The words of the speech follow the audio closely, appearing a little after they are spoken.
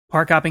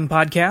Park Hopping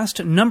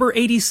Podcast, number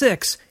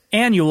 86,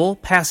 Annual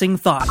Passing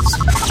Thoughts.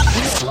 We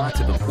have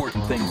lots of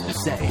important things to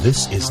say.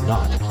 This is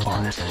not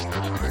art.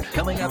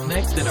 Coming up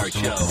next in our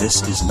show.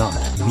 This is not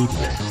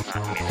media.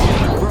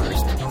 But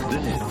first,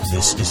 the news.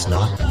 This is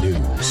not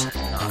news.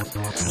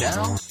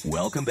 Now,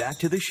 welcome back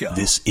to the show.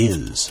 This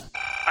is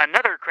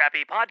Another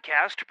Crappy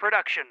Podcast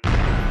production.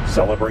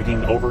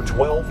 Celebrating over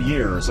 12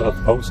 years of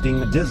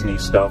posting Disney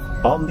stuff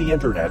on the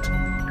internet.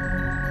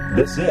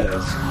 This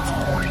is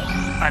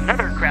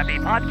Another Crappy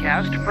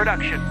Podcast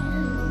production.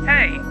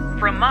 Hey,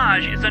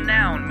 fromage is a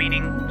noun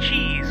meaning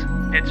cheese.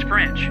 It's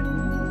French.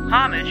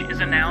 Homage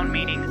is a noun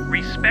meaning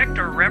respect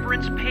or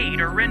reverence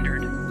paid or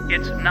rendered.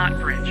 It's not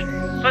French.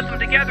 Put them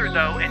together,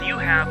 though, and you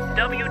have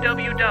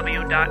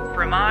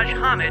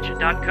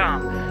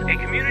www.fromagehomage.com, a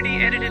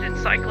community-edited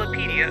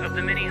encyclopedia of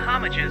the many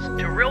homages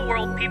to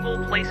real-world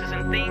people, places,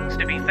 and things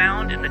to be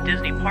found in the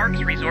Disney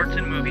parks, resorts,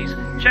 and movies.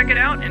 Check it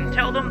out and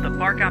tell them the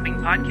Park Hopping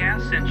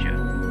Podcast sent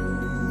you.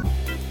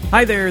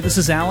 Hi there, this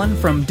is Alan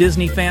from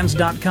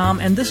DisneyFans.com,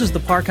 and this is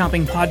the Park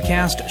Hopping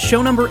Podcast,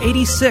 show number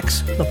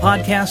 86, the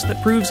podcast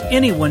that proves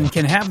anyone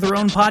can have their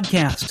own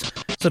podcast.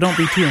 So don't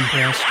be too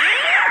impressed.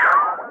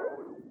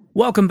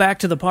 Welcome back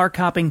to the Park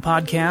Hopping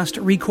Podcast,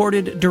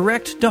 recorded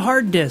direct to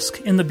hard disk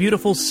in the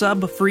beautiful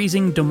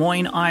sub-freezing Des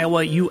Moines,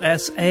 Iowa,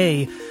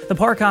 USA. The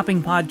Park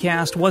Hopping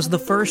Podcast was the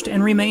first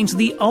and remains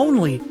the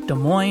only Des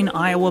Moines,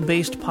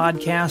 Iowa-based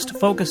podcast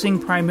focusing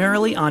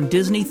primarily on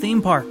Disney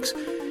theme parks,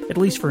 at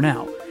least for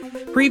now.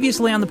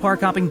 Previously on the Park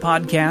Hopping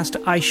Podcast,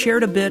 I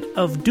shared a bit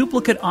of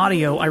duplicate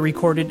audio I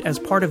recorded as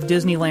part of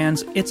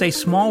Disneyland's It's a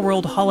Small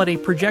World holiday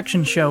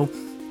projection show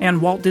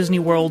and Walt Disney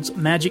World's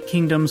Magic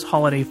Kingdom's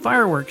holiday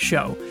fireworks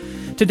show.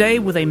 Today,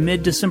 with a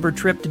mid-December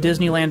trip to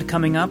Disneyland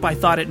coming up, I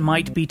thought it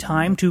might be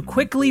time to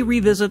quickly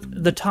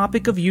revisit the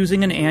topic of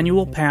using an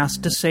annual pass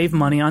to save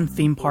money on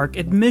theme park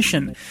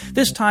admission.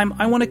 This time,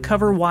 I want to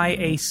cover why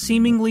a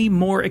seemingly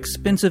more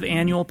expensive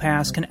annual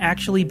pass can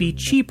actually be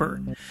cheaper,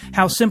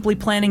 how simply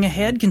planning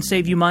ahead can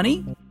save you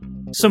money,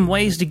 some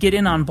ways to get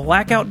in on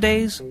blackout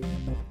days,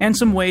 and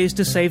some ways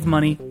to save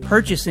money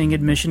purchasing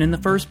admission in the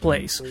first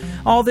place.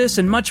 All this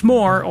and much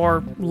more,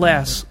 or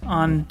less,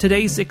 on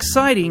today's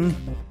exciting,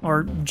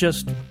 or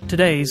just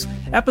today's,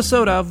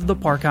 episode of the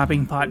Park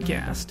Hopping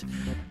Podcast.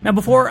 Now,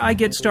 before I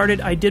get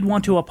started, I did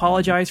want to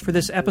apologize for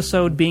this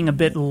episode being a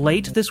bit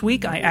late this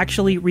week. I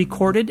actually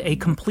recorded a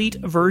complete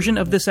version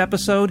of this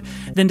episode,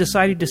 then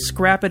decided to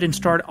scrap it and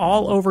start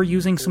all over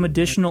using some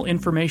additional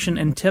information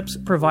and tips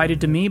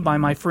provided to me by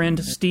my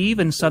friend Steve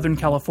in Southern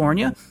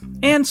California,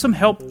 and some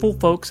helpful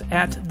folks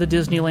at the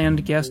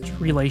Disneyland Guest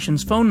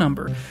Relations phone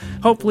number.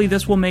 Hopefully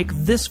this will make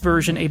this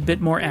version a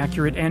bit more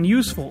accurate and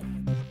useful.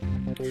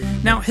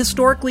 Now,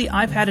 historically,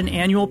 I've had an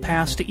annual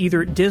pass to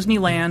either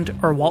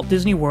Disneyland or Walt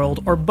Disney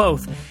World, or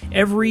both,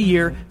 every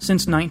year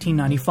since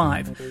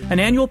 1995. An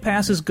annual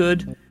pass is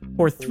good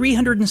for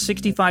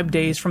 365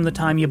 days from the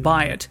time you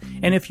buy it,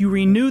 and if you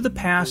renew the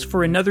pass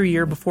for another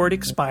year before it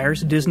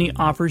expires, Disney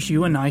offers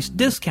you a nice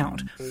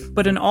discount.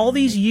 But in all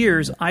these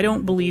years, I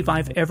don't believe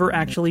I've ever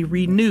actually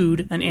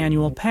renewed an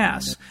annual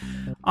pass.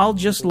 I'll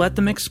just let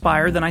them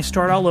expire, then I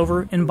start all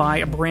over and buy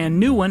a brand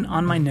new one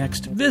on my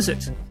next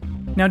visit.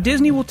 Now,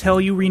 Disney will tell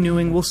you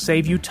renewing will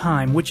save you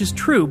time, which is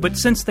true, but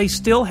since they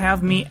still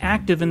have me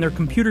active in their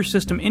computer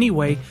system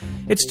anyway,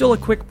 it's still a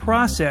quick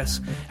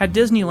process. At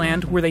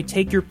Disneyland, where they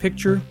take your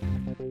picture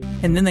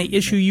and then they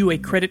issue you a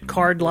credit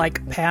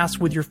card-like pass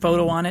with your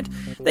photo on it,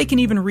 they can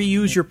even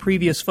reuse your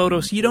previous photo,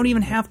 so you don't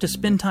even have to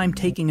spend time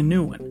taking a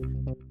new one.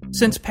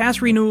 Since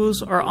pass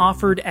renewals are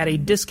offered at a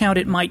discount,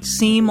 it might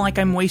seem like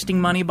I'm wasting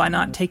money by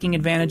not taking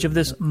advantage of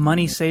this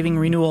money-saving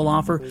renewal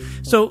offer.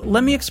 So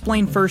let me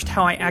explain first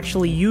how I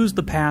actually use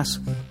the pass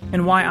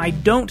and why I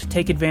don't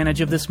take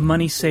advantage of this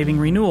money-saving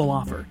renewal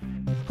offer.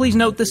 Please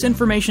note this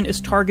information is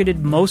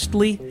targeted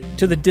mostly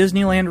to the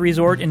Disneyland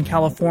Resort in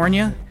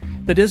California.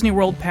 The Disney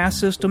World Pass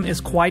system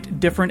is quite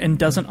different and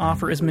doesn't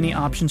offer as many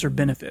options or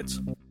benefits.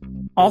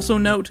 Also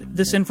note,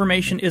 this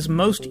information is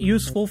most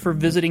useful for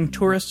visiting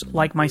tourists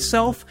like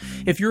myself.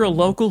 If you're a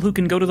local who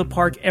can go to the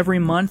park every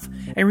month,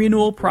 a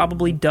renewal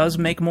probably does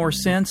make more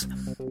sense.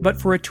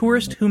 But for a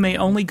tourist who may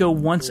only go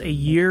once a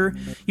year,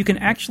 you can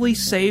actually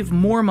save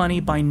more money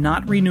by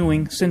not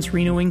renewing, since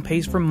renewing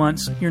pays for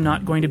months you're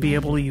not going to be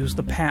able to use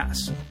the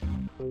pass.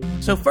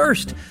 So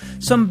first,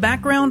 some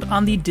background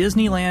on the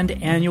Disneyland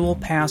Annual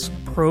Pass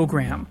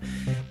program.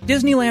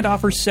 Disneyland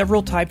offers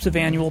several types of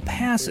annual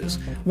passes.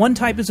 One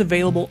type is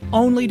available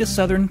only to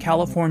Southern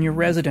California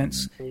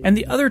residents, and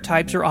the other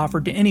types are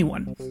offered to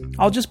anyone.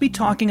 I'll just be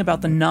talking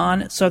about the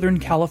non-Southern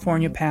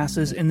California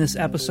passes in this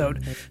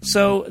episode,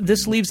 so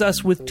this leaves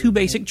us with two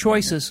basic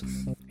choices: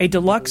 a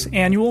deluxe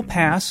annual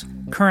pass,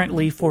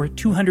 currently for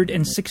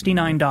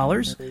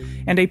 $269,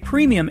 and a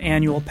premium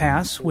annual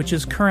pass, which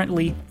is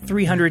currently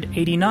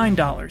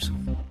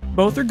 $389.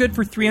 Both are good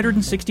for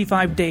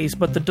 365 days,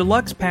 but the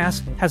Deluxe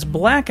Pass has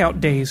blackout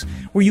days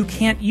where you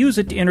can't use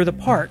it to enter the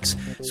parks,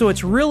 so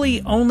it's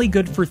really only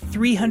good for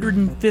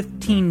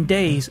 315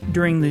 days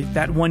during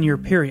that one-year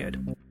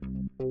period.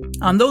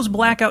 On those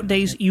blackout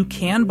days, you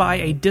can buy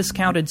a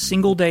discounted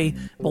single-day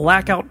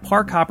blackout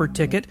park hopper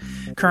ticket,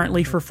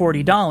 currently for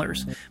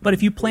 $40. But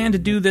if you plan to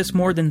do this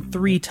more than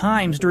 3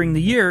 times during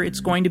the year, it's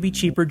going to be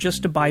cheaper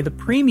just to buy the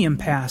premium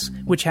pass,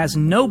 which has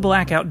no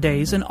blackout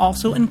days and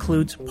also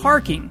includes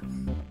parking.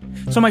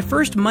 So my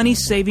first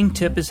money-saving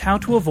tip is how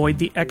to avoid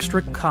the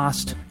extra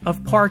cost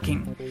of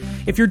parking.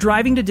 If you're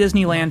driving to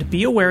Disneyland,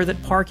 be aware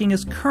that parking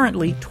is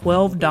currently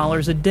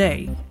 $12 a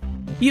day.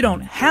 You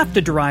don't have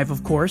to drive,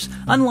 of course.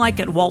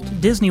 Unlike at Walt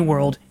Disney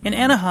World, in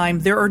Anaheim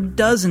there are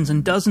dozens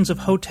and dozens of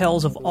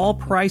hotels of all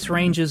price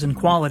ranges and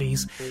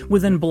qualities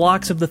within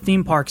blocks of the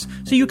theme parks,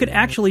 so you could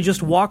actually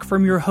just walk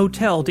from your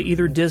hotel to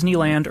either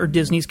Disneyland or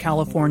Disney's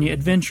California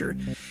Adventure.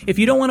 If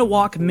you don't want to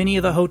walk, many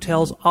of the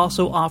hotels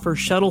also offer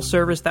shuttle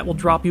service that will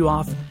drop you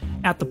off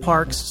at the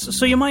parks,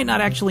 so you might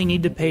not actually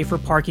need to pay for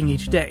parking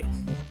each day.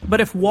 But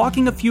if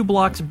walking a few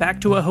blocks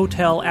back to a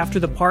hotel after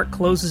the park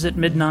closes at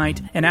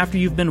midnight and after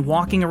you've been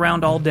walking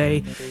around all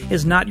day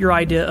is not your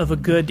idea of a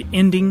good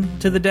ending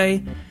to the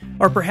day,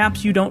 or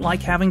perhaps you don't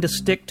like having to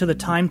stick to the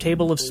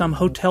timetable of some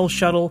hotel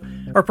shuttle,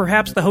 or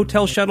perhaps the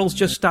hotel shuttles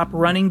just stop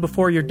running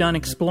before you're done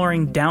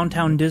exploring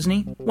downtown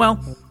Disney, well,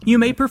 you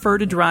may prefer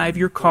to drive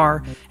your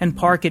car and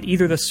park at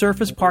either the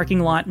surface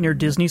parking lot near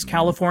Disney's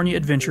California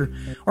Adventure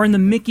or in the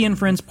Mickey and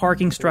Friends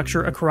parking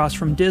structure across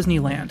from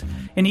Disneyland.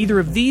 In either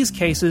of these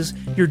cases,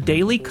 your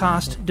daily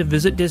cost to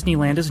visit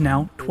Disneyland is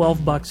now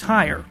 $12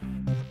 higher.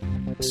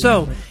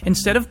 So,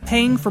 instead of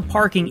paying for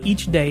parking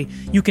each day,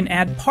 you can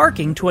add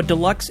parking to a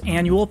deluxe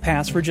annual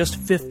pass for just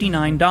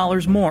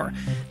 $59 more.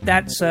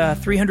 That's a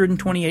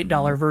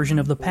 $328 version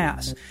of the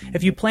pass.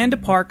 If you plan to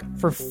park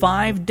for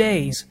 5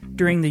 days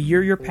during the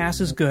year your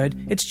pass is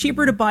good, it's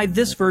cheaper to buy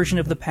this version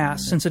of the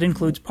pass since it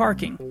includes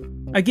parking.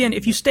 Again,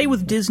 if you stay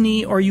with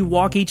Disney or you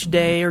walk each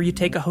day or you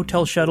take a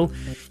hotel shuttle,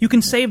 you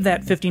can save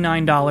that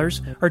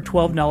 $59 or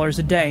 $12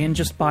 a day and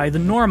just buy the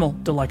normal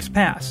deluxe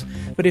pass.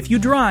 But if you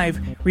drive,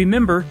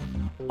 remember,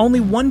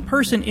 only one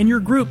person in your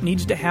group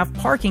needs to have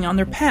parking on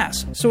their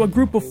pass, so a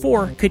group of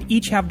 4 could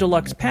each have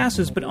deluxe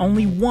passes, but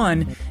only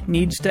one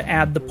needs to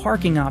add the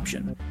parking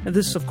option. Now,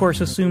 this, of course,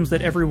 assumes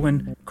that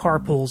everyone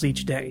carpools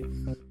each day.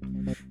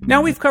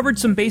 Now we've covered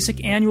some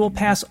basic annual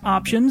pass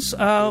options.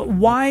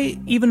 Why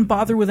even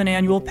bother with an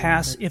annual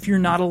pass if you're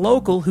not a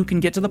local who can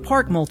get to the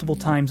park multiple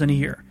times in a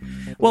year?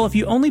 Well, if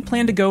you only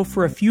plan to go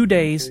for a few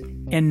days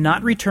and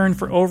not return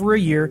for over a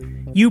year,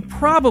 you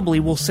probably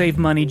will save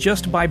money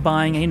just by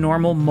buying a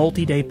normal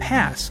multi-day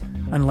pass,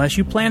 unless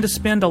you plan to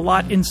spend a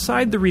lot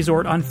inside the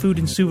resort on food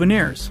and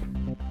souvenirs.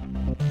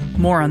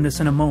 More on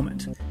this in a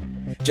moment.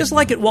 Just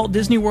like at Walt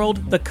Disney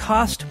World, the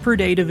cost per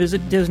day to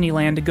visit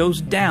Disneyland goes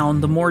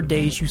down the more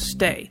days you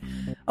stay.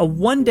 A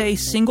one-day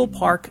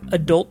single-park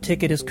adult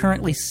ticket is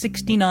currently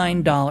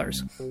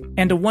 $69,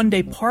 and a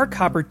one-day park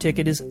hopper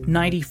ticket is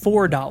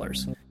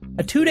 $94.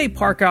 A two-day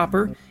park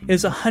hopper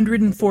is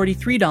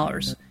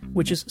 $143,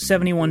 which is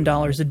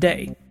 $71 a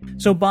day.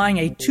 So buying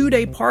a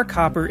 2-day park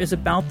hopper is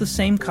about the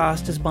same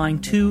cost as buying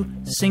 2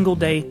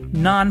 single-day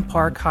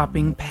non-park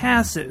hopping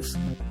passes.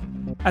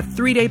 A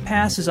 3-day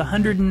pass is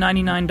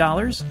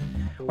 $199,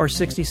 or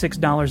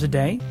 $66 a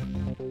day.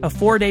 A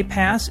 4-day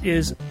pass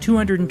is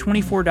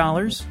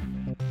 $224,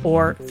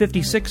 or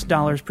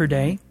 $56 per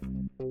day.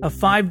 A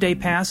 5-day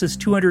pass is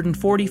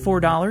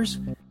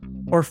 $244,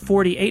 or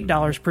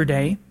 $48 per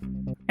day.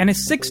 And a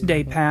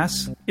 6-day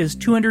pass is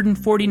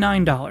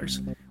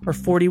 $249, or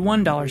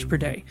 $41 per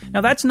day.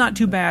 Now that's not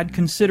too bad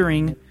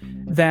considering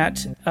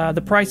that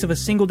the price of a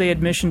single-day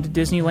admission to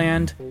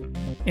Disneyland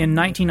in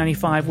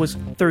 1995 was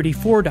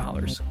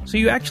 $34. So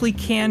you actually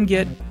can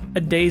get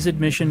a day's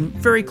admission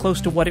very close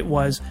to what it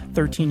was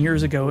 13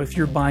 years ago if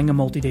you're buying a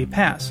multi-day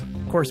pass.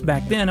 Of course,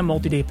 back then, a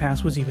multi-day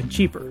pass was even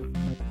cheaper.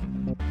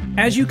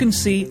 As you can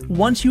see,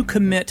 once you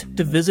commit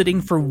to visiting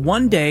for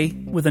one day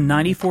with a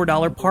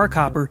 $94 park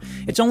hopper,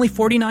 it's only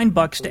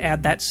 $49 to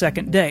add that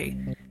second day.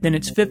 Then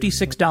it's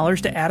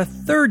 $56 to add a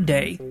third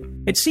day.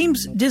 It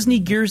seems Disney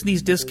gears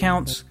these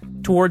discounts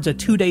towards a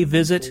 2-day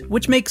visit,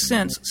 which makes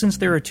sense since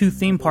there are 2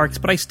 theme parks,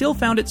 but I still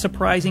found it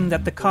surprising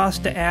that the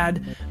cost to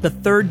add the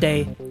third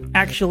day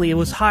actually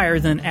was higher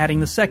than adding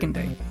the second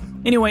day.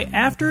 Anyway,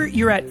 after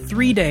you're at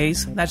 3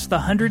 days, that's the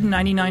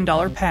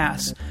 $199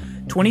 pass,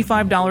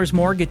 $25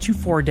 more gets you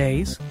 4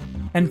 days,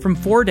 and from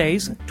 4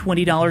 days,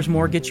 $20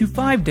 more gets you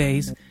 5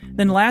 days.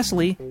 Then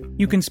lastly,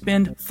 you can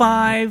spend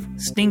 $5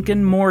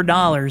 stinking more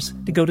dollars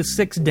to go to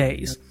 6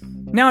 days.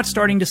 Now it's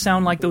starting to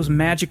sound like those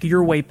magic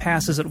Your Way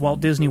passes at Walt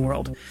Disney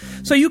World.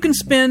 So you can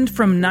spend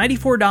from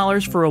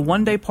 $94 for a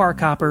 1-day park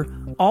hopper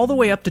all the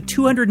way up to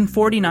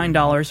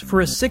 $249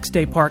 for a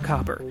 6-day park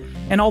hopper.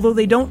 And although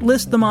they don't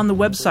list them on the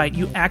website,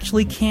 you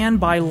actually can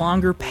buy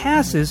longer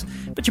passes,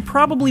 but you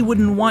probably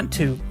wouldn't want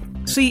to.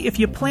 See, if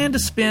you plan to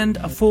spend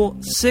a full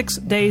 6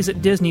 days at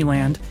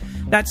Disneyland,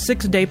 that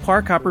 6-day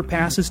park hopper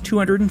pass is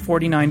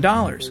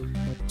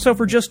 $249. So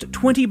for just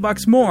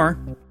 $20 more,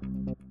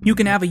 you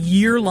can have a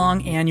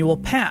year-long annual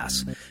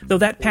pass, though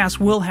that pass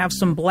will have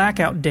some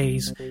blackout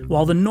days,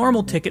 while the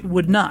normal ticket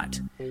would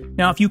not.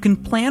 Now, if you can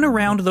plan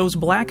around those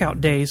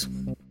blackout days,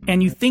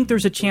 and you think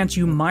there's a chance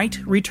you might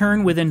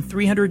return within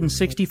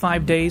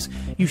 365 days,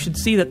 you should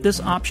see that this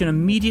option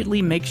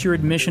immediately makes your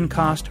admission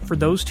cost for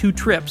those 2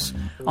 trips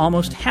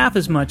almost half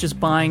as much as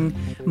buying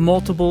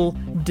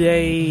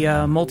multi-day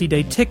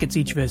tickets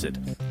each visit.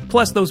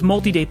 Plus, those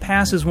multi-day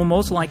passes will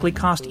most likely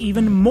cost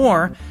even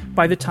more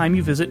by the time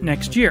you visit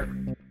next year.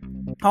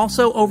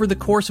 Also, over the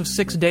course of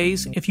 6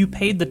 days, if you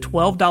paid the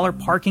 $12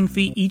 parking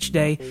fee each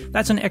day,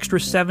 that's an extra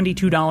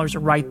 $72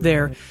 right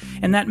there,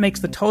 and that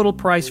makes the total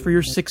price for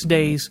your 6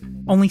 days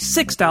only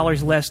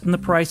 $6 less than the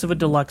price of a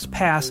deluxe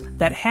pass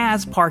that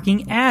has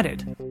parking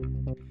added.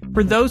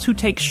 For those who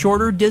take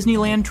shorter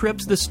Disneyland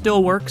trips, this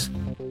still works.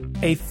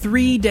 A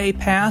 3-day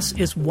pass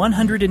is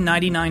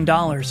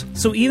 $199,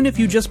 so even if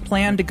you just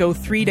plan to go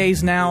 3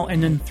 days now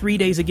and then 3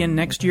 days again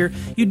next year,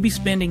 you'd be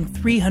spending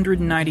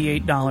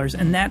 $398,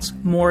 and that's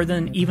more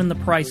than even the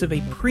price of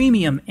a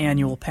premium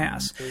annual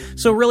pass.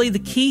 So really the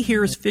key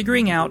here is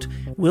figuring out,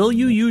 will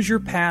you use your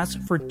pass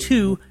for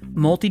 2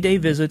 multi-day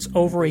visits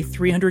over a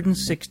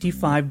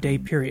 365-day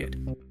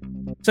period?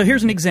 So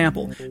here's an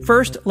example.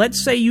 First,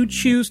 let's say you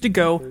choose to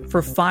go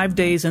for 5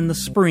 days in the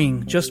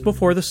spring, just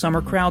before the summer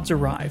crowds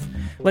arrive.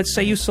 Let's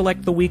say you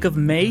select the week of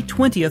May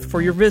 20th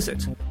for your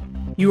visit.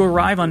 You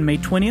arrive on May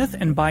 20th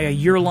and buy a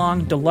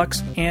year-long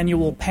deluxe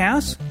annual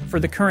pass for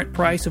the current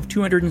price of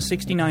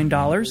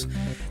 $269.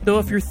 Though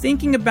if you're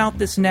thinking about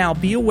this now,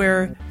 be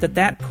aware that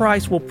that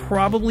price will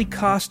probably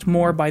cost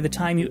more by the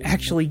time you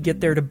actually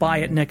get there to buy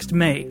it next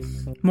May.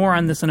 More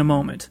on this in a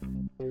moment.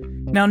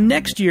 Now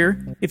next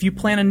year, if you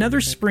plan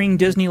another spring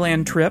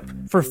Disneyland trip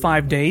for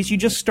 5 days, you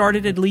just start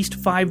it at least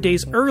 5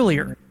 days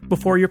earlier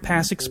before your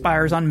pass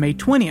expires on May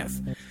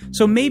 20th.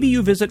 So maybe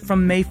you visit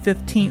from May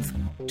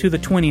 15th to the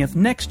 20th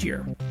next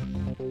year.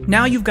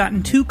 Now you've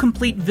gotten 2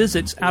 complete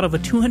visits out of a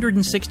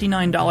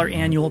 $269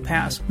 annual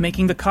pass,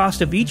 making the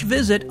cost of each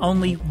visit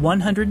only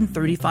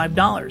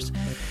 $135.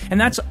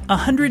 And that's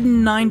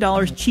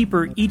 $109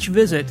 cheaper each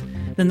visit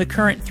than the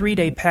current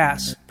 3-day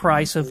pass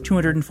price of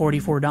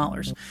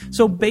 $244.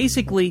 So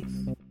basically,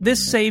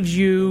 this saves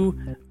you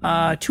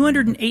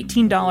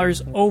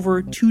 $218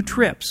 over 2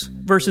 trips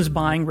versus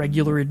buying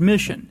regular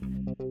admission.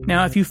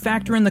 Now, if you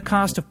factor in the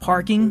cost of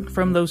parking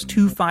from those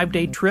 2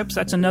 5-day trips,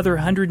 that's another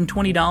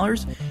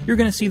 $120, you're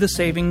going to see the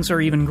savings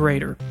are even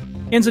greater.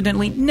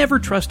 Incidentally, never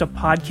trust a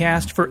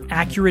podcast for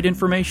accurate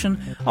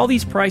information. All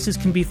these prices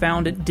can be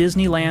found at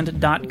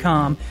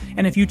Disneyland.com,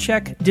 and if you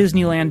check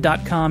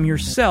Disneyland.com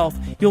yourself,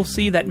 you'll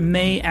see that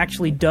May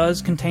actually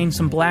does contain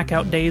some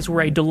blackout days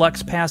where a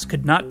deluxe pass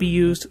could not be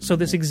used, so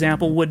this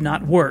example would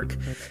not work.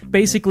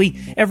 Basically,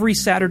 every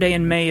Saturday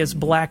in May is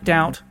blacked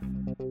out.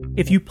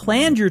 If you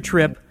planned your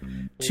trip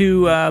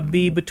to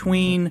be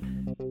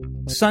between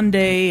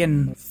Sunday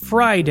and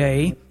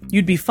Friday,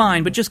 you'd be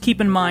fine, but just keep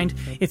in mind,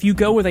 if you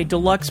go with a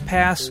deluxe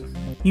pass,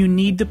 you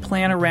need to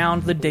plan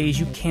around the days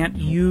you can't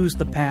use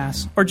the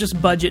pass, or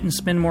just budget and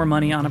spend more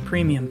money on a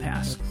premium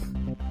pass.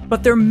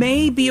 But there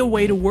may be a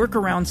way to work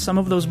around some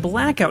of those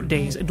blackout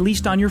days, at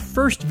least on your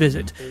first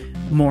visit.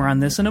 More on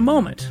this in a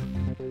moment.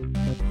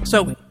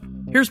 So,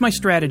 here's my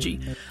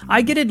strategy.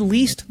 I get at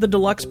least the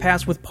deluxe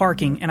pass with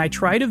parking, and I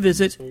try to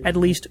visit at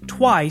least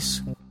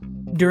twice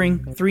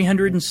during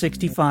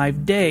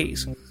 365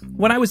 days.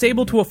 When I was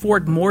able to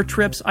afford more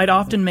trips, I'd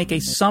often make a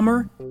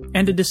summer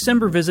and a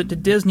December visit to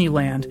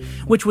Disneyland,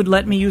 which would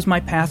let me use my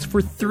pass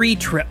for 3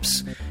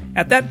 trips.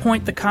 At that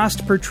point, the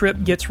cost per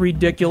trip gets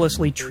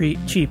ridiculously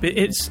cheap,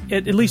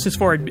 at least as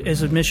far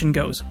as admission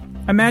goes.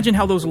 Imagine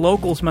how those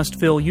locals must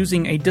feel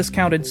using a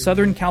discounted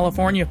Southern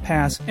California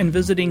pass and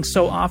visiting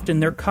so often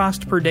their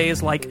cost per day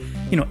is like,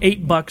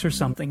 $8 or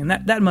something, and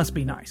that must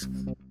be nice.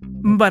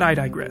 But I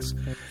digress.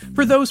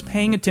 For those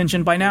paying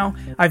attention by now,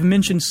 I've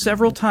mentioned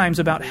several times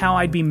about how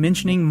I'd be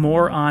mentioning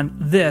more on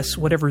this,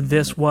 whatever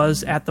this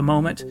was at the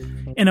moment,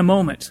 in a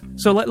moment.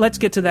 So let's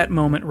get to that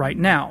moment right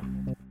now.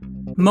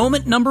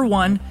 Moment number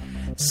 1,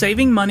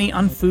 saving money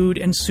on food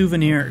and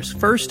souvenirs.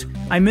 First,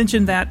 I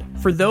mentioned that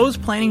for those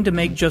planning to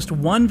make just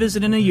 1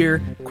 visit in a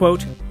year,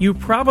 quote, you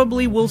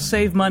probably will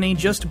save money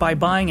just by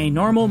buying a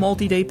normal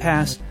multi-day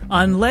pass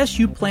unless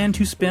you plan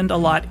to spend a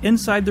lot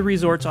inside the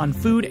resorts on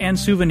food and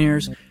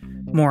souvenirs.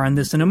 More on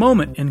this in a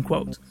moment, end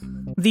quote.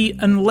 The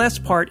unless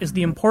part is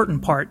the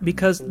important part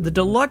because the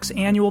deluxe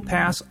annual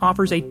pass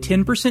offers a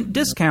 10%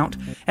 discount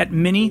at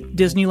many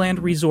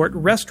Disneyland Resort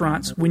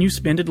restaurants when you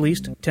spend at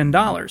least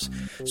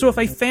 $10. So if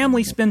a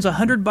family spends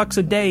 $100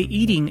 a day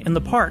eating in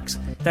the parks,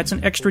 that's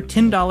an extra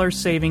 $10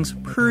 savings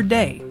per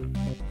day.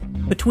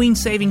 Between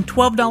saving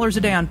 $12 a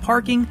day on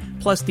parking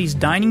plus these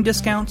dining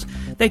discounts,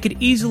 they could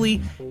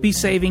easily be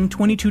saving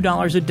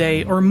 $22 a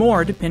day or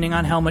more depending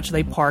on how much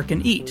they park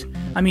and eat.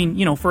 I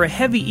mean, for a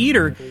heavy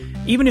eater,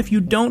 even if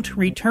you don't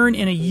return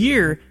in a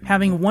year,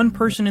 having one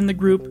person in the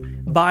group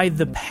buy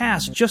the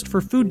pass just for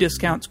food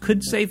discounts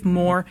could save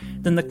more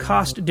than the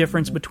cost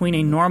difference between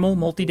a normal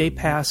multi-day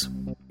pass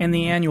and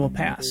the annual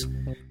pass.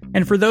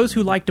 And for those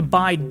who like to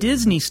buy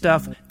Disney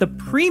stuff, the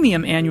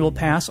premium annual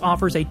pass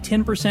offers a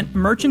 10%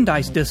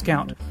 merchandise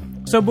discount.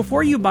 So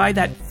before you buy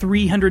that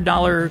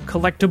 $300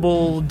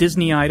 collectible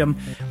Disney item,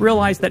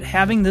 realize that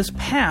having this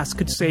pass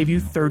could save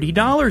you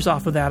 $30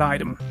 off of that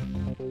item.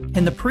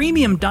 And the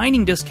premium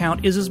dining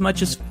discount is as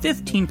much as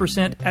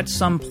 15% at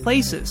some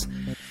places.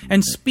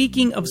 And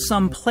speaking of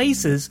some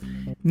places,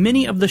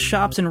 many of the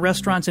shops and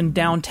restaurants in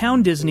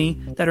downtown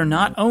Disney that are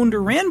not owned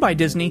or ran by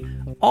Disney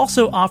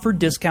also offer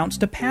discounts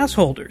to pass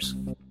holders.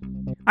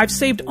 I've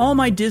saved all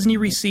my Disney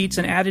receipts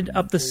and added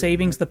up the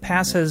savings the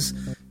pass has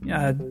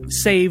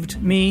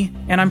saved me,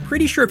 and I'm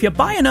pretty sure if you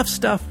buy enough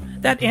stuff,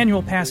 that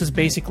annual pass is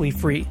basically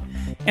free.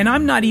 And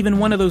I'm not even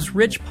one of those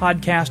rich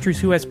podcasters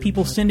who has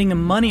people sending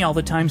him money all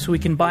the time so he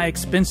can buy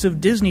expensive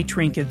Disney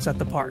trinkets at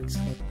the parks.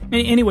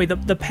 Anyway,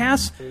 the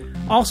pass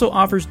also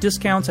offers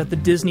discounts at the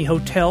Disney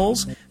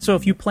hotels, so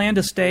if you plan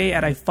to stay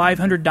at a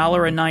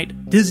 $500 a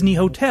night Disney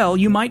hotel,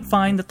 you might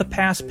find that the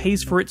pass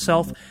pays for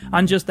itself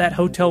on just that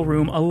hotel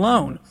room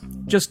alone.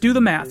 Just do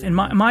the math. In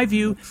my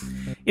view,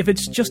 if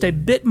it's just a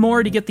bit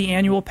more to get the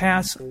annual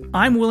pass,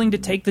 I'm willing to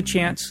take the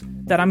chance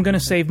that I'm going to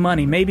save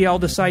money. Maybe I'll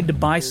decide to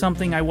buy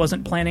something I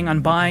wasn't planning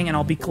on buying and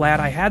I'll be glad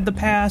I had the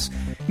pass.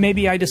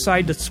 Maybe I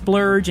decide to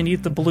splurge and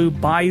eat the Blue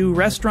Bayou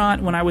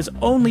restaurant when I was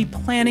only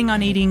planning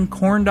on eating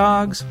corn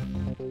dogs.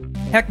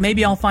 Heck,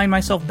 maybe I'll find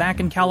myself back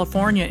in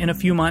California in a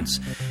few months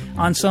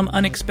on some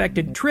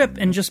unexpected trip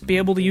and just be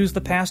able to use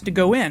the pass to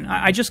go in.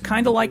 I just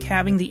kind of like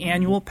having the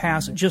annual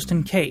pass just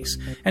in case.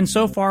 And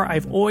so far,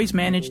 I've always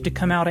managed to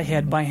come out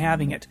ahead by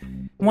having it.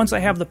 Once I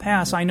have the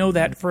pass, I know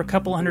that for a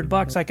couple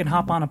 $100 I can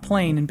hop on a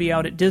plane and be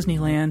out at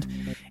Disneyland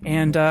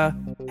and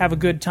have a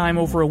good time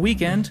over a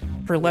weekend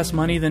for less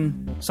money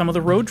than some of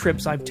the road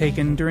trips I've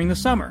taken during the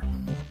summer.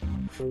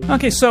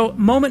 Okay, so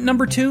moment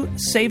number 2,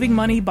 saving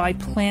money by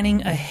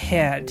planning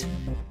ahead.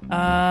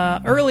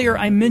 Earlier,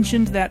 I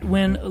mentioned that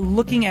when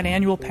looking at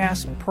annual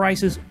pass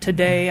prices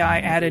today, I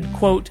added,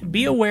 quote,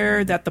 "Be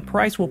aware that the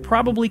price will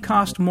probably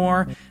cost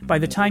more by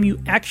the time you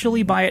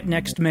actually buy it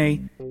next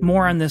May.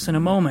 More on this in a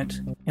moment,"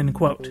 end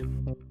quote.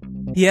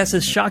 Yes,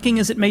 as shocking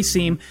as it may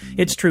seem,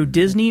 it's true.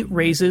 Disney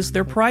raises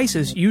their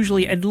prices,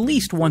 usually at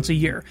least once a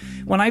year.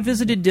 When I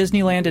visited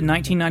Disneyland in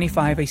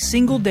 1995, a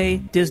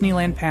single-day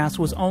Disneyland pass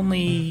was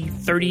only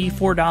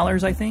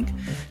 $34, I think.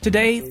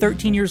 Today,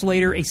 13 years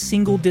later, a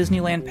single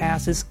Disneyland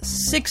pass is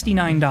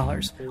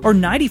 $69, or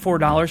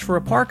 $94 for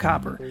a park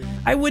hopper.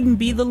 I wouldn't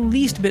be the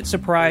least bit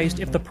surprised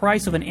if the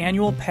price of an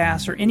annual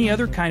pass or any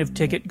other kind of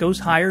ticket goes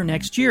higher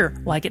next year,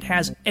 like it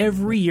has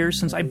every year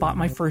since I bought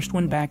my first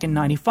one back in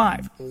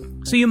 95.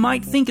 So you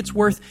might think it's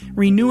worth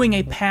renewing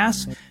a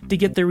pass to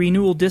get the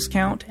renewal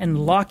discount and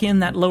lock in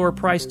that lower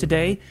price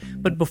today,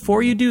 but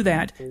before you do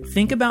that,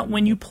 think about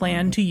when you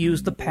plan to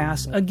use the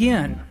pass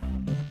again.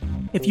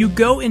 If you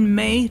go in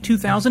May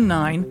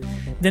 2009,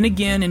 then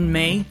again in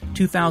May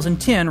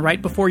 2010,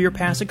 right before your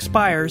pass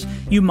expires,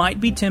 you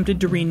might be tempted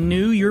to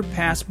renew your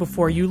pass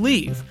before you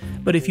leave.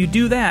 But if you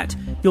do that,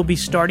 you'll be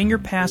starting your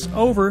pass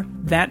over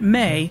that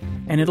May,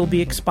 and it'll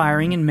be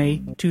expiring in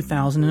May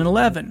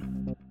 2011.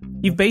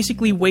 You've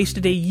basically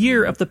wasted a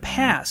year of the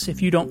pass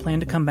if you don't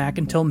plan to come back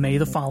until May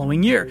the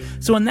following year.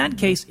 So in that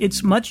case,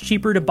 it's much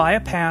cheaper to buy a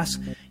pass,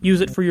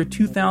 use it for your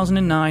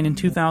 2009 and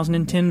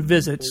 2010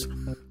 visits,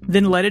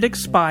 then let it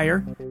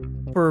expire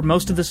for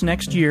most of this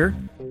next year,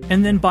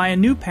 and then buy a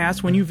new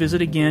pass when you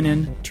visit again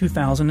in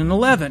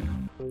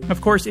 2011.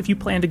 Of course, if you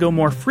plan to go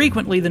more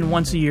frequently than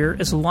once a year,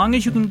 as long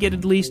as you can get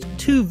at least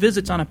 2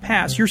 visits on a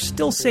pass, you're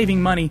still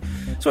saving money,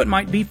 so it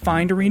might be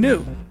fine to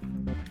renew.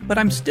 But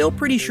I'm still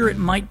pretty sure it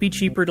might be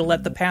cheaper to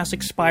let the pass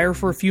expire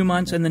for a few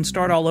months and then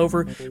start all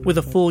over with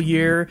a full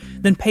year,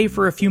 than pay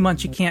for a few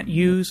months you can't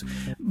use.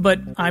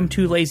 But I'm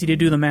too lazy to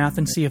do the math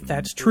and see if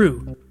that's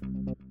true.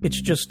 It's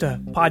just a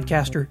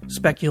podcaster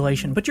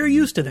speculation, but you're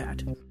used to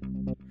that.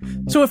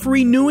 So if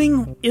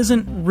renewing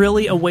isn't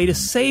really a way to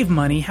save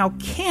money, how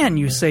can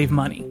you save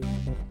money?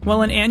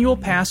 Well, an annual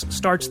pass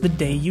starts the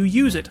day you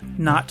use it,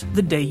 not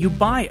the day you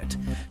buy it.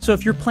 So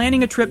if you're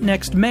planning a trip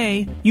next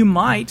May, you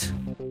might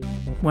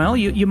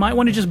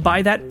want to just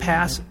buy that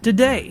pass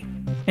today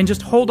and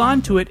just hold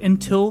on to it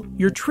until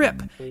your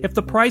trip. If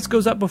the price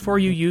goes up before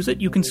you use it,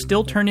 you can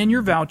still turn in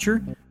your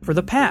voucher for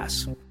the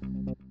pass.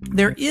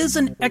 There is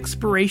an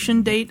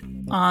expiration date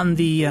on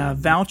the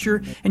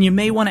voucher, and you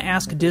may want to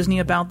ask Disney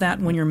about that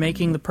when you're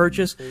making the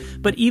purchase,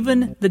 but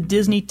even the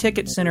Disney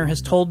Ticket Center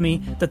has told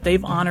me that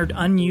they've honored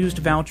unused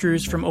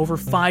vouchers from over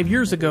 5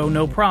 years ago,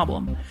 no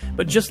problem.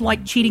 But just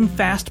like cheating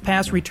Fast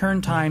Pass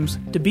return times,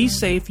 to be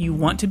safe, you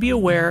want to be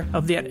aware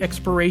of that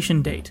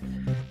expiration date.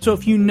 So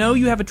if you know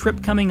you have a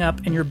trip coming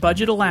up and your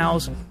budget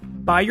allows,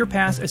 buy your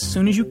pass as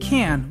soon as you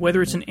can,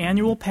 whether it's an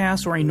annual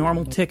pass or a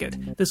normal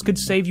ticket. This could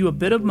save you a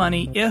bit of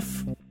money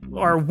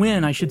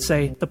when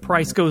the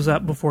price goes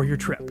up before your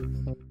trip.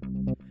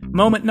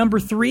 Moment number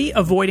 3,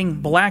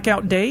 avoiding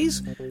blackout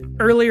days.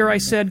 Earlier I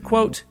said,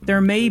 quote,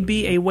 "There may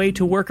be a way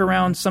to work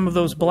around some of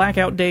those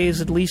blackout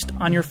days, at least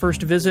on your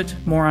first visit.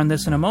 More on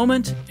this in a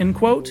moment," end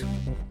quote.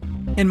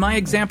 In my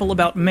example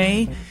about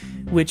May,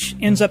 which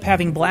ends up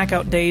having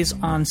blackout days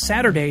on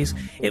Saturdays,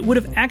 it would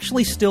have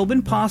actually still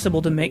been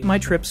possible to make my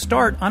trip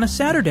start on a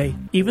Saturday,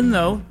 even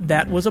though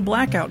that was a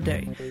blackout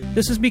day.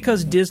 This is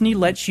because Disney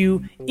lets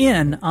you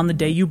in on the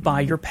day you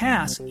buy your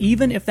pass,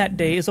 even if that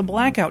day is a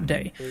blackout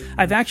day.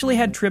 I've actually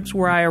had trips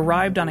where I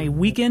arrived on a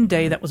weekend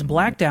day that was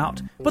blacked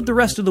out, but the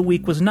rest of the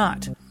week was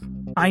not.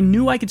 I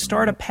knew I could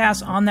start a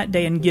pass on that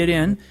day and get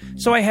in,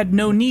 so I had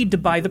no need to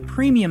buy the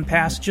premium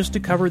pass just to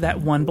cover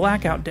that one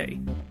blackout day.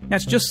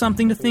 That's just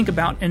something to think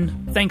about,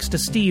 and thanks to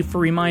Steve for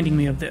reminding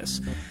me of this.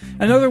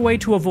 Another way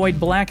to avoid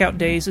blackout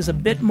days is a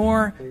bit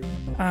more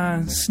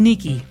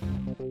sneaky.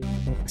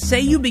 Say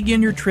you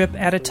begin your trip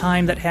at a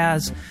time that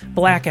has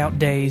blackout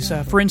days.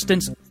 For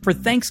instance, for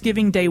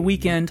Thanksgiving Day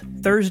weekend,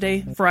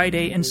 Thursday,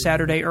 Friday, and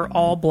Saturday are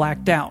all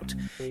blacked out.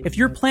 If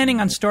you're planning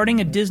on starting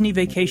a Disney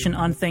vacation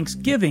on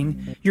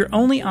Thanksgiving, your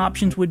only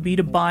options would be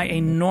to buy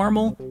a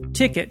normal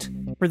ticket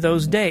for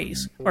those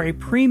days, or a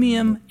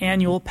premium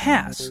annual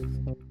pass.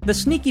 The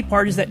sneaky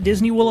part is that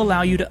Disney will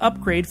allow you to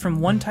upgrade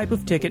from one type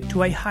of ticket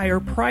to a higher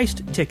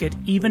priced ticket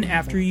even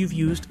after you've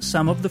used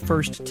some of the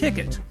first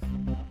ticket.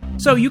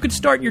 So you could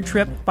start your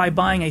trip by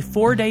buying a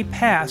 4-day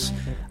pass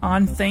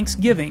on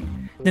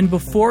Thanksgiving. Then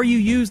before you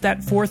use that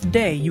 4th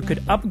day, you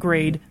could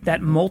upgrade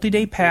that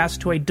multi-day pass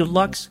to a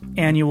deluxe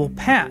annual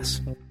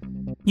pass.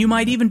 You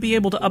might even be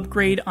able to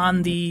upgrade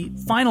on the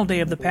final day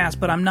of the pass,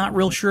 but I'm not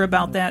real sure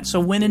about that, so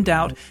when in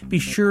doubt, be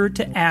sure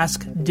to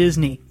ask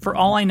Disney. For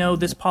all I know,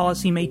 this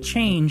policy may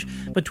change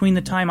between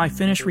the time I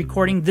finish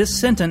recording this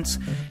sentence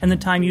and the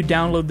time you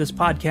download this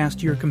podcast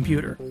to your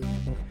computer.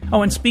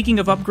 Oh, and speaking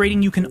of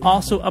upgrading, you can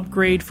also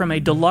upgrade from a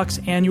deluxe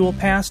annual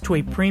pass to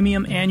a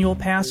premium annual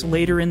pass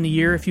later in the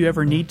year if you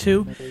ever need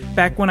to.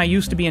 Back when I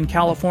used to be in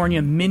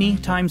California many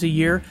times a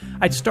year,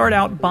 I'd start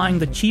out buying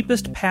the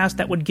cheapest pass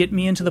that would get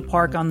me into the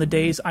park on the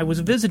days I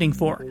was visiting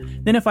for.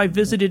 Then if I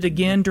visited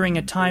again during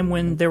a time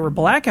when there were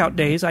blackout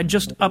days, I'd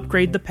just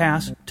upgrade the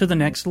pass to the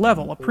next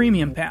level, a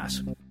premium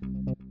pass.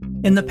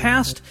 In the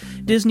past,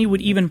 Disney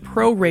would even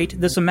prorate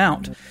this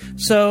amount.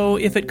 So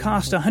if it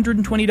cost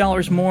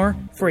 $120 more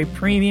for a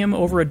premium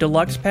over a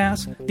deluxe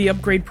pass, the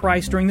upgrade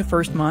price during the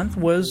first month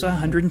was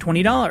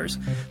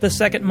 $120. The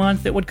second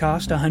month it would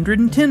cost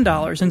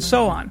 $110, and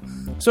so on.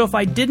 So if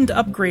I didn't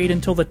upgrade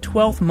until the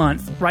 12th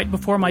month, right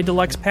before my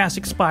deluxe pass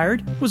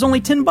expired, it was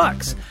only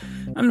 $10.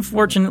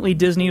 Unfortunately,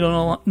 Disney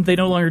they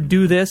no longer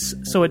do this,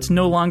 so it's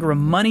no longer a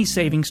money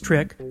savings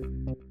trick.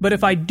 But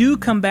if I do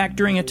come back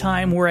during a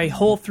time where a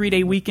whole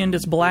 3-day weekend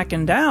is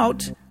blackened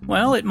out,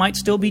 well, it might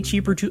still be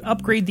cheaper to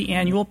upgrade the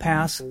annual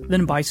pass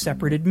than buy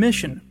separate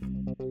admission.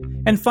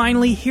 And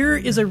finally, here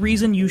is a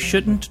reason you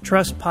shouldn't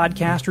trust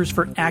podcasters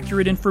for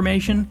accurate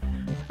information.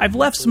 I've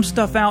left some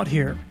stuff out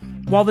here.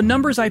 While the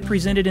numbers I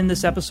presented in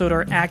this episode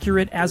are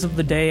accurate as of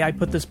the day I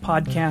put this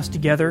podcast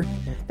together,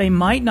 they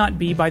might not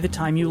be by the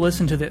time you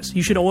listen to this.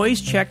 You should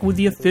always check with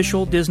the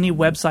official Disney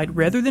website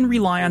rather than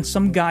rely on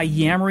some guy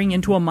yammering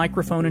into a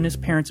microphone in his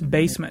parents'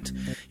 basement.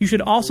 You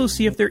should also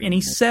see if there are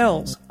any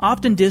sales.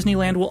 Often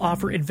Disneyland will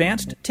offer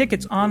advanced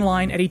tickets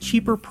online at a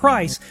cheaper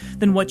price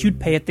than what you'd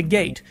pay at the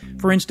gate.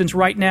 For instance,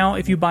 right now,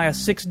 if you buy a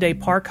 6-day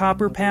Park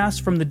Hopper pass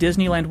from the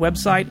Disneyland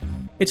website,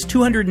 it's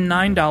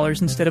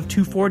 $209 instead of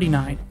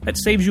 $249. That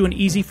saves you an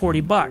easy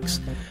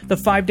 $40. The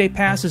 5-day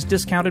pass is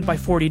discounted by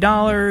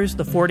 $40,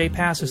 the 4-day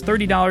pass is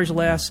 $30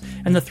 less,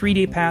 and the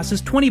 3-day pass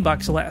is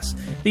 $20 less.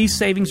 These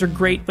savings are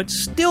great, but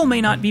still may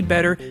not be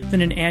better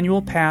than an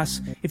annual pass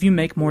if you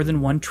make more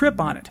than one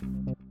trip on it.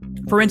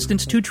 For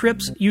instance, 2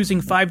 trips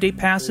using 5-day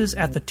passes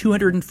at the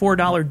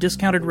 $204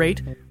 discounted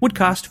rate would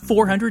cost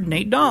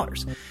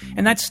 $408.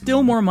 And that's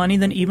still more money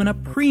than even a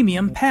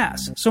premium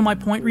pass. So my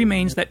point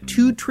remains that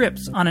 2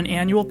 trips on an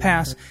annual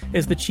pass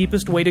is the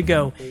cheapest way to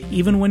go,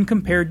 even when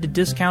compared to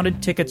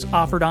discounted tickets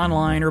offered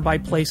online or by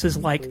places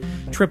like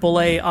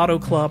AAA Auto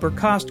Club or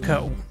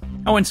Costco.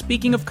 Oh, and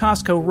speaking of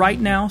Costco, right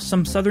now,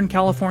 some Southern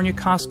California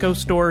Costco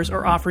stores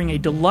are offering a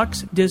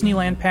deluxe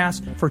Disneyland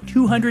pass for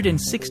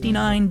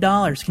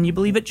 $269. Can you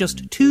believe it?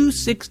 Just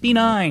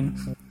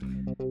 $269.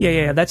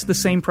 Yeah, that's the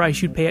same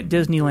price you'd pay at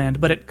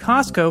Disneyland. But at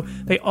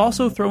Costco, they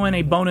also throw in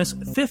a bonus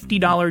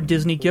 $50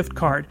 Disney gift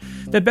card.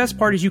 The best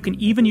part is you can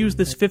even use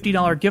this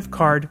 $50 gift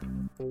card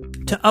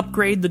to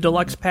upgrade the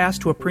deluxe pass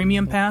to a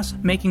premium pass,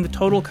 making the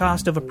total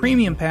cost of a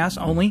premium pass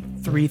only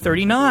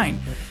 $339,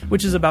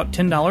 which is about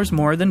 $10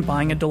 more than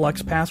buying a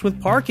deluxe pass with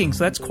parking.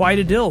 So that's quite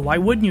a deal. Why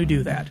wouldn't you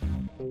do that?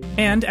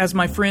 And as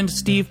my friend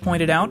Steve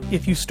pointed out,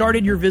 if you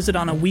started your visit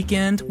on a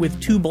weekend with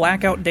 2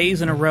 blackout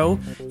days in a row,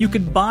 you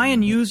could buy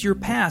and use your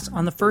pass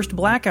on the first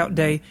blackout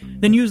day,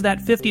 then use that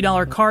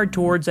 $50 card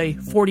towards a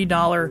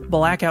 $40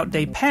 blackout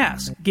day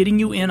pass, getting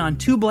you in on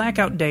 2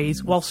 blackout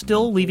days while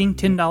still leaving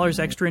 $10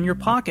 extra in your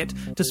pocket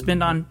to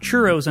spend on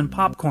churros and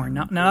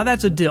popcorn. Now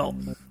that's a deal.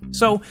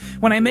 So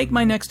when I make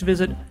my next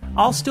visit,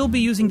 I'll still be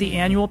using the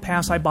annual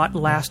pass I bought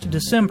last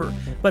December,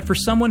 but for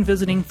someone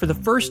visiting for the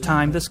first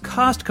time, this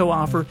Costco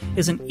offer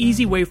is an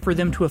easy way for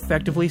them to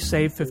effectively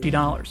save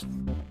 $50.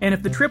 And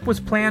if the trip was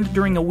planned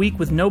during a week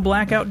with no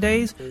blackout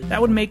days,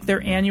 that would make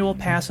their annual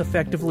pass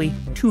effectively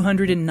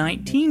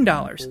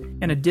 $219.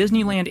 And a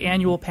Disneyland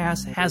annual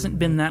pass hasn't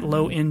been that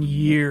low in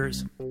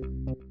years.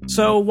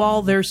 So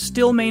while there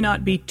still may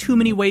not be too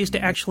many ways to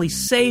actually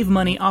save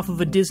money off of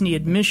a Disney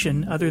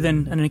admission, other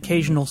than an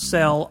occasional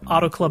sale,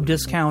 auto club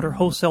discount, or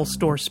wholesale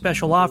store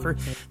special offer,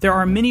 there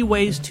are many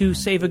ways to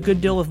save a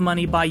good deal of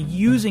money by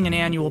using an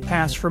annual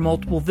pass for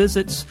multiple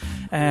visits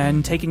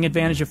and taking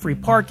advantage of free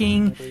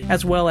parking,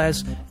 as well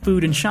as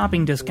food and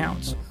shopping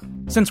discounts.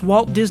 Since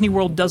Walt Disney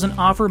World doesn't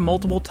offer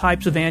multiple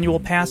types of annual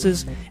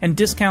passes, and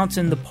discounts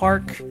in the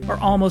park are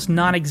almost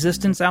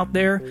non-existent out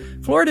there,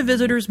 Florida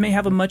visitors may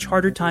have a much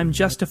harder time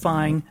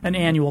justifying an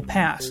annual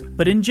pass.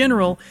 But in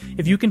general,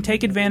 if you can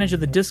take advantage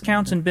of the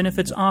discounts and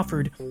benefits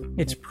offered,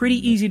 it's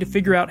pretty easy to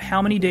figure out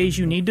how many days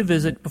you need to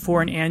visit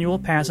before an annual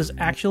pass is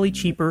actually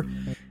cheaper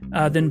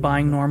than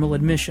buying normal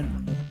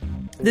admission.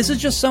 This is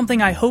just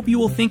something I hope you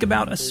will think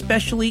about,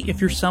 especially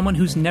if you're someone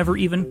who's never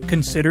even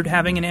considered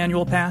having an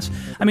annual pass.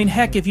 I mean,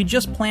 heck, if you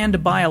just plan to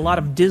buy a lot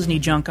of Disney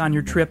junk on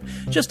your trip,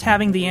 just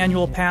having the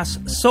annual pass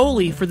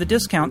solely for the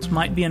discounts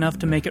might be enough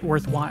to make it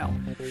worthwhile.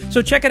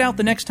 So check it out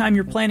the next time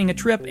you're planning a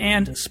trip,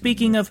 and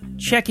speaking of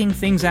checking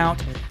things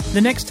out,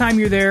 the next time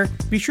you're there,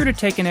 be sure to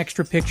take an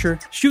extra picture,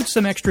 shoot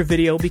some extra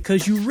video,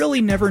 because you really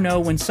never know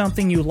when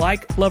something you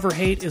like, love, or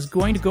hate is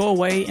going to go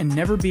away and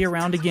never be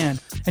around again.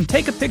 And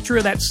take a picture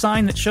of that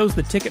sign that shows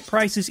the ticket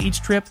prices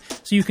each trip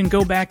so you can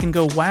go back and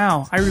go,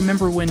 wow, I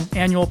remember when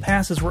annual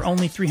passes were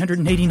only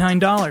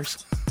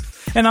 $389.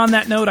 And on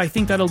that note, I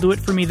think that'll do it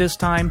for me this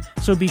time,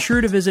 so be sure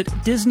to visit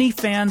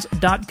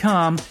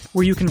DisneyFans.com,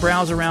 where you can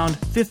browse around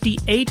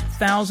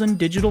 58,000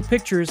 digital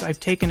pictures I've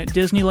taken at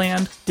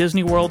Disneyland,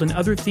 Disney World, and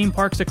other theme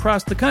parks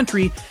across the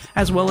country,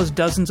 as well as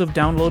dozens of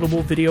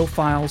downloadable video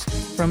files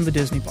from the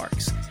Disney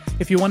parks.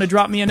 If you want to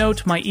drop me a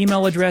note, my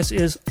email address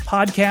is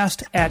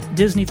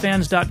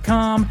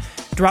podcast@DisneyFans.com.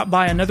 Drop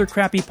by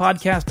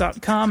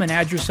anothercrappypodcast.com and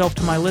add yourself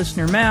to my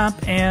listener map.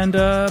 And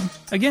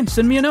again,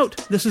 send me a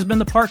note. This has been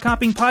the Park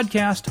Hopping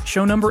Podcast,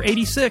 show number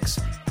 86,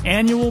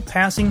 Annual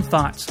Passing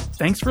Thoughts.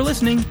 Thanks for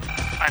listening.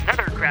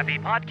 Another Crappy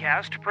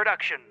Podcast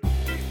production.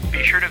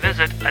 Be sure to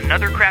visit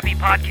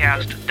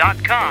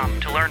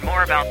anothercrappypodcast.com to learn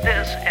more about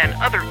this and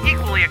other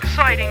equally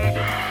exciting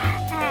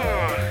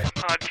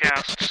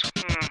podcasts.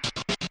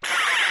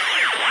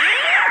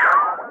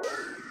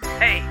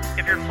 Hey,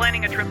 if you're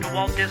planning a trip to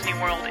Walt Disney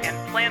World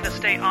and plan to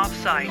stay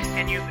off-site,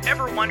 and you've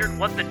ever wondered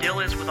what the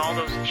deal is with all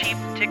those cheap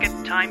ticket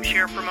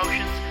timeshare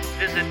promotions,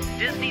 visit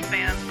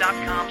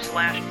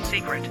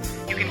disneyfans.com/secret.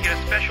 You can get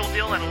a special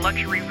deal at a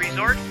luxury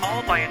resort,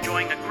 all by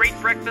enjoying a great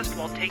breakfast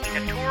while taking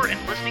a tour and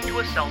listening to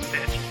a sales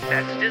pitch.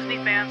 That's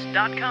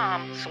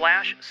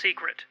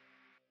disneyfans.com/secret.